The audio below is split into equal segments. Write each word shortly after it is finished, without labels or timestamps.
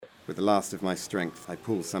With the last of my strength, I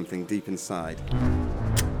pull something deep inside.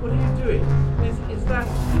 What are you doing? Is that...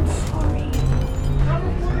 I'm sorry.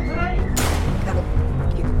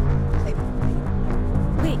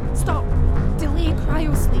 Wait, stop. Delay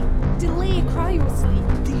cryosleep. Delay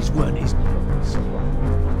cryosleep. These weren't his...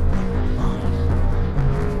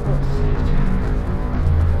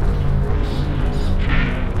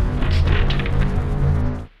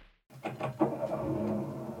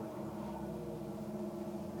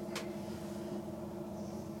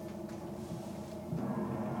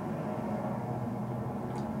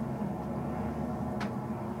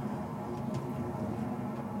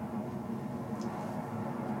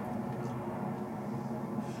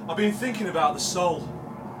 I've been thinking about the soul,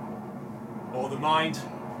 or the mind,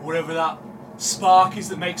 whatever that spark is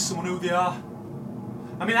that makes someone who they are.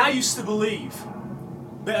 I mean, I used to believe,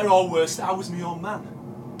 better or worse, that I was my own man.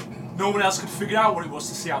 No one else could figure out what it was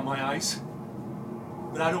to see out my eyes.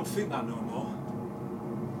 But I don't think that no more.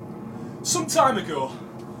 Some time ago,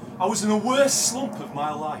 I was in the worst slump of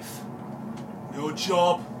my life. No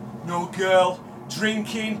job, no girl,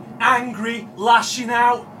 drinking, angry, lashing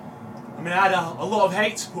out. I mean, I had a lot of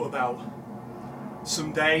hate to put about.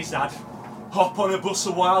 Some days I'd hop on a bus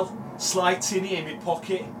a while, slide tinny in my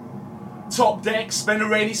pocket, top deck, spend a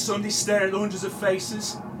rainy Sunday staring at the hundreds of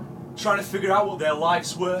faces, trying to figure out what their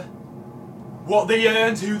lives were, what they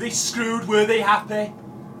earned, who they screwed, were they happy.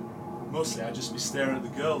 Mostly I'd just be staring at the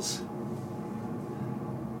girls.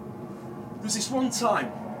 There was this one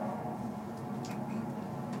time,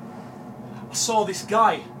 I saw this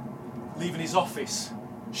guy leaving his office.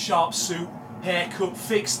 Sharp suit, haircut,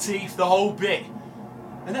 fixed teeth, the whole bit.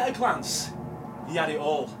 And at a glance, he had it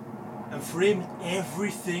all. And for him,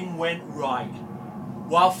 everything went right.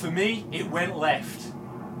 While for me, it went left.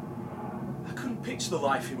 I couldn't picture the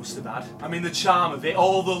life he must have had. I mean, the charm of it,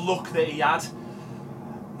 all the luck that he had.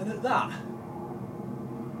 And at that,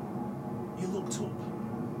 he looked up.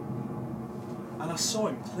 And I saw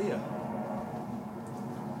him clear.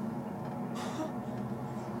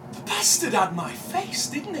 The bastard had my face,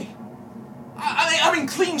 didn't he? I mean,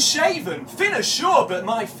 clean shaven, thinner, sure, but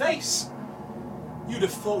my face. You'd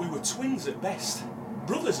have thought we were twins at best,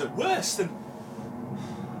 brothers at worst, and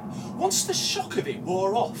once the shock of it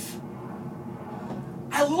wore off,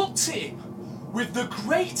 I looked at him with the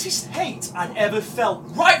greatest hate I'd ever felt.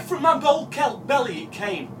 Right from my belly it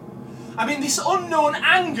came. I mean, this unknown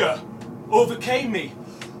anger overcame me,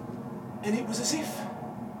 and it was as if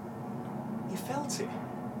he felt it.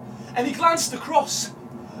 And he glanced across,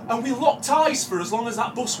 and we locked eyes for as long as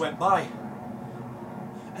that bus went by.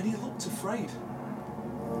 And he looked afraid.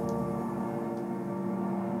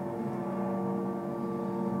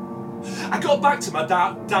 I got back to my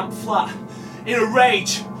damp flat in a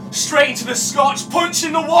rage, straight into the scotch,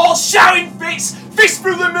 punching the wall, shouting fits, fist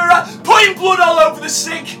through the mirror, putting blood all over the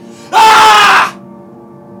sink. Ah!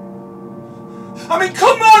 I mean,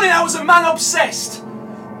 come on, I was a man obsessed.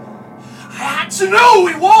 I had to know who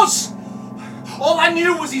he was. All I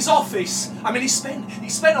knew was his office. I mean, he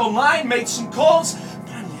spent all night, made some calls.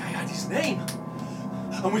 Finally, I had his name.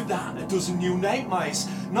 And with that, a dozen new nightmares.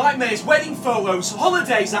 Nightmares, wedding photos,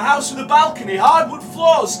 holidays, a house with a balcony, hardwood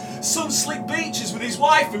floors, sun-slick beaches with his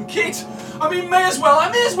wife and kid. I may as well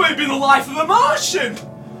have been the life of a Martian.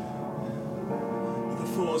 But the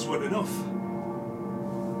photos weren't enough.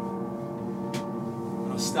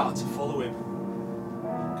 And I started to follow him.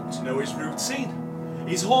 To know his routine,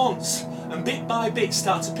 his haunts, and bit by bit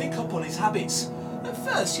start to pick up on his habits. At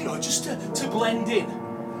first, just to blend in.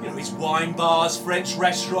 His wine bars, French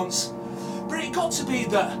restaurants. But it got to be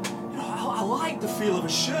that, I liked the feel of a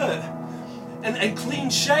shirt. And clean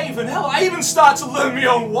shaven. Hell, I even started to learn my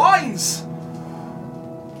own wines.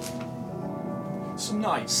 Some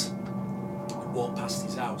nights, I'd walk past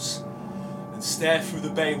his house and stare through the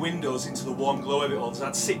bay windows into the warm glow of it all as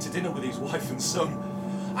I'd sit to dinner with his wife and son.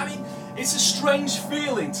 I mean, it's a strange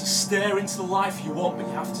feeling to stare into the life you want, but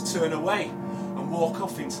you have to turn away and walk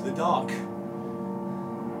off into the dark.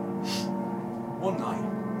 One night,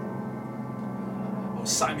 I was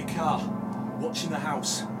sat in my car, watching the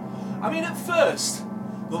house. I mean, at first,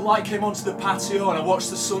 the light came onto the patio and I watched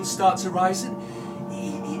the sun start to rise, and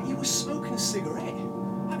he was smoking a cigarette.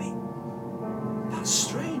 I mean, that's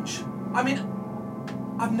strange. I mean,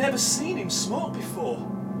 I've never seen him smoke before.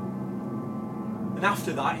 And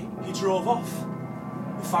after that, he drove off.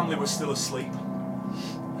 The family was still asleep.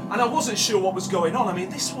 And I wasn't sure what was going on. I mean,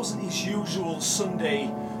 this wasn't his usual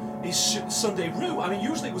Sunday route. I mean,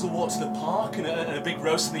 usually it was a walk to the park and a big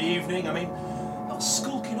roast in the evening. I mean, not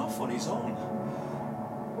skulking off on his own.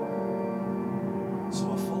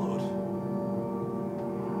 So I followed.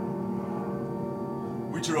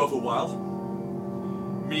 We drove drove a while.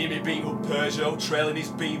 Me and me beat up Peugeot trailing his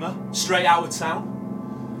Beamer straight out of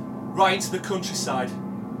town, right into the countryside.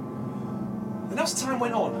 And as time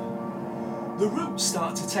went on, the route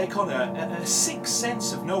started to take on a sixth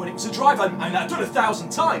sense of knowing it was a drive I'd done 1,000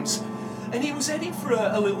 times. And he was heading for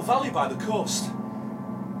a little valley by the coast,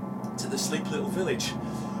 to the sleepy little village,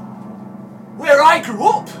 where I grew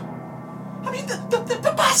up. I mean,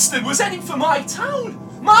 the bastard was heading for my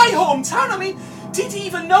town, my hometown. I mean, did he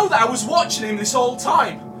even know that I was watching him this whole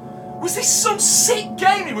time? Was this some sick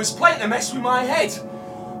game he was playing to mess with my head?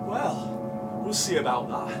 Well, we'll see about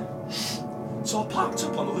that. So I parked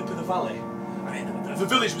up on the lip of the valley. I mean, the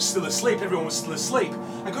village was still asleep, everyone was still asleep.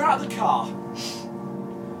 I got out of the car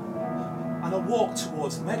and I walked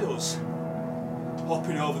towards the meadows,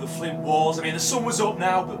 hopping over the flint walls. I mean, the sun was up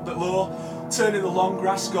now, but low, turning the long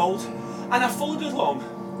grass gold. And I followed along.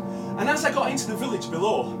 And as I got into the village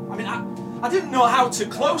below, I mean, I didn't know how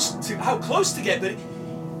close to get, but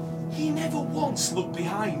he never once looked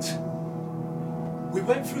behind. We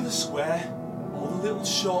went through the square, all the little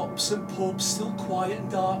shops and pubs, still quiet and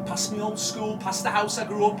dark, past my old school, past the house I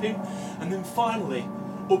grew up in, and then finally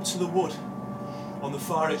up to the wood on the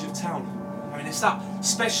far edge of town. I mean, it's that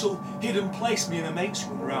special hidden place me and the mates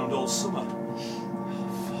run around all summer.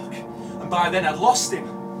 Oh, fuck. And by then I'd lost him.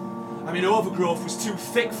 I mean, overgrowth was too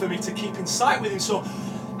thick for me to keep in sight with him, so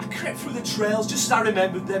I crept through the trails just as I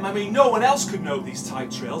remembered them. I mean, no one else could know these tight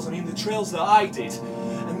trails. I mean, the trails that I did.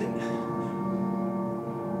 And then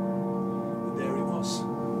there he was,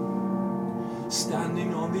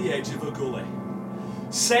 standing on the edge of a gully.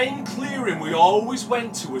 Same clearing we always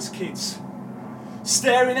went to as kids,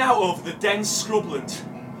 staring out over the dense scrubland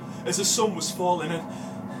as the sun was falling, and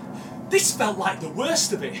this felt like the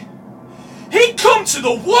worst of it. He'd come to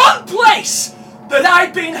the one place that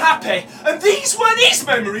I'd been happy, and these weren't his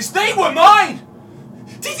memories, they were mine.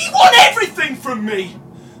 Did he want everything from me?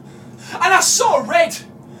 And I saw red,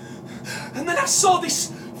 and then I saw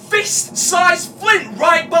this fist-sized flint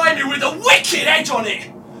right by me with a wicked edge on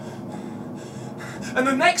it. And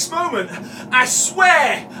the next moment, I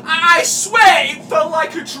swear, it felt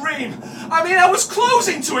like a dream. I mean, I was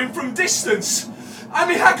closing to him from distance. I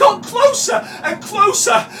mean, I got closer and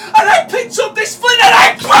closer, and I picked up this flint and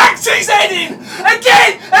I cracked his head in!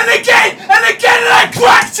 Again and again and again, and I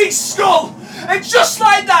cracked his skull! And just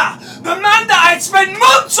like that, the man that I'd spent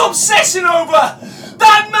months obsessing over,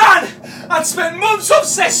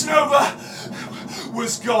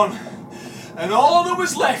 was gone. And all that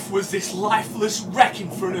was left was this lifeless wreck in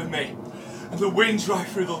front of me, and the wind right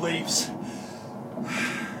through the leaves.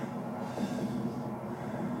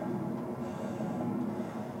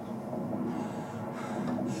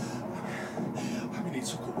 It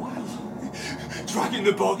took a while, dragging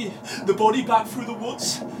the body back through the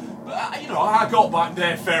woods. But I got back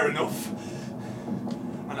there fair enough,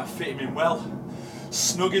 and I fit him in well,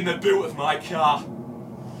 snug in the boot of my car.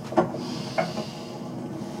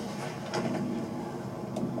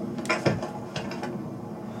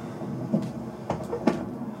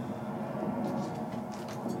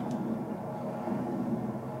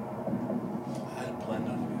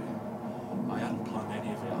 I hadn't planned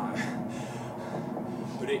any of it.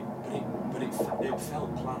 But it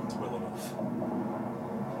felt planned well enough. I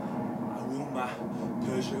wheeled my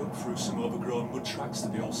Peugeot through some overgrown mud tracks to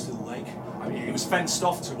the old Still Lake. I mean, it was fenced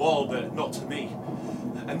off to all, but not to me.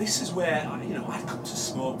 And this is where, I'd come to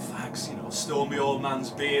smoke fags, store my old man's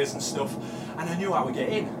beers and stuff, and I knew how to get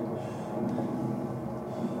in.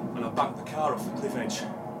 And I backed the car off the cliff edge,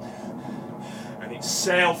 and it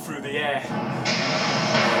sailed through the air,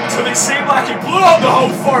 till it seemed like it blew up the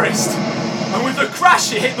whole forest. And with a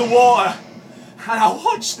crash, it hit the water. And I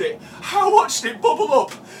watched it bubble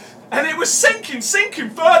up. And it was sinking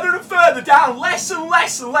further and further down, less and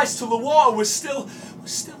less and less, till the water was still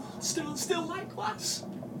like glass.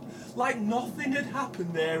 Like nothing had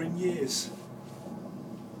happened there in years.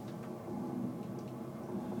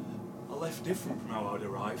 I left different from how I'd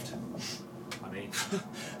arrived. I mean,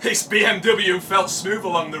 his BMW felt smooth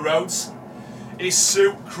along the roads, his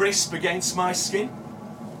suit crisp against my skin.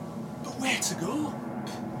 But where to go?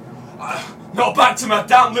 Not back to my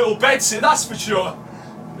damn little bedsit, that's for sure.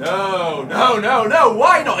 No.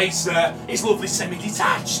 Why not? He's lovely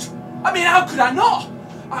semi-detached. I mean, how could I not?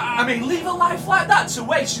 I mean, leave a life like that to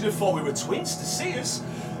waste. You'd have thought we were twins to see us.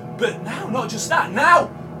 But now, not just that. Now,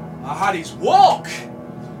 I had his walk,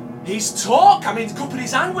 his talk. I mean, the cup in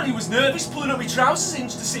his hand when he was nervous, pulling up my trousers in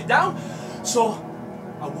to sit down. So,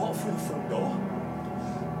 I walked through the front door,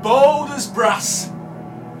 bold as brass.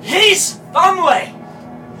 His family!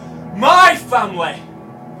 My family!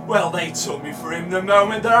 Well, they took me for him the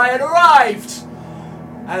moment that I had arrived.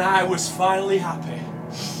 And I was finally happy.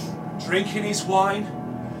 Drinking his wine,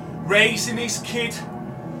 raising his kid,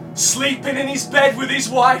 sleeping in his bed with his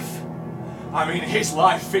wife. I mean, his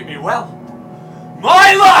life fit me well.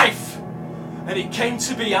 My life! And it came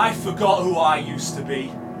to be I forgot who I used to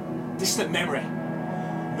be. Distant memory,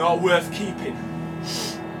 not worth keeping.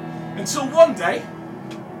 Until one day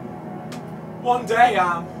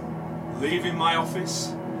I'm leaving my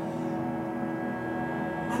office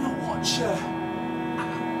and I watch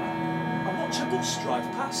a bus drive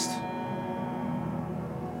past.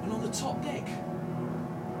 And on the top deck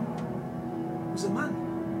was a man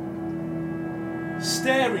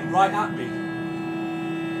staring right at me.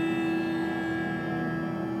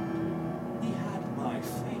 He had my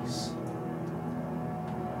face.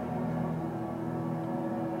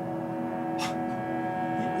 We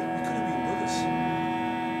could have been brothers.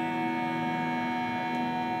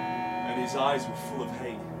 And his eyes were full of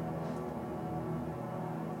hate.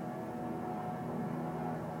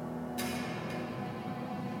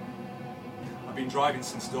 I've been driving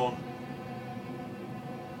since dawn.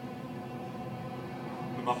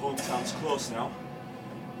 But my hometown's close now.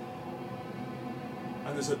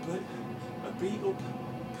 And there's a beat up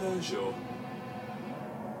Peugeot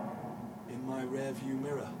in my rear view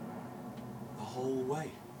mirror the whole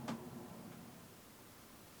way.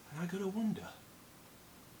 And I gotta wonder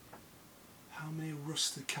how many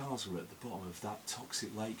rusted cars were at the bottom of that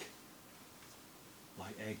toxic lake,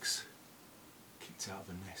 like eggs kicked out of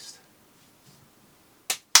a nest.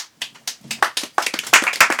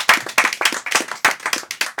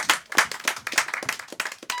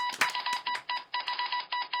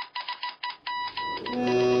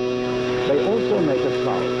 They also make a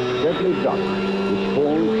sound, gently ducking, which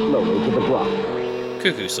falls slowly to the ground.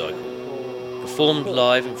 Cuckoo Cycle, performed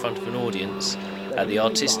live in front of an audience at the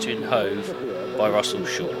Artistian Hove by Russell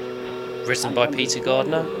Shaw. Written by Peter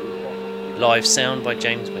Gardner. Live sound by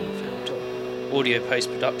James Wingfield. Audio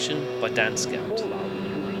post-production by Dan Scout.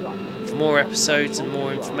 For more episodes and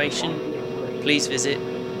more information, please visit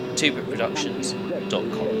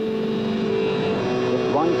tubitproductions.com.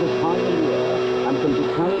 It rises high in the air and can be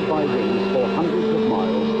carried by wings for hundreds of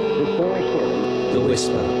miles before soaring. The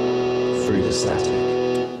whisper through the static.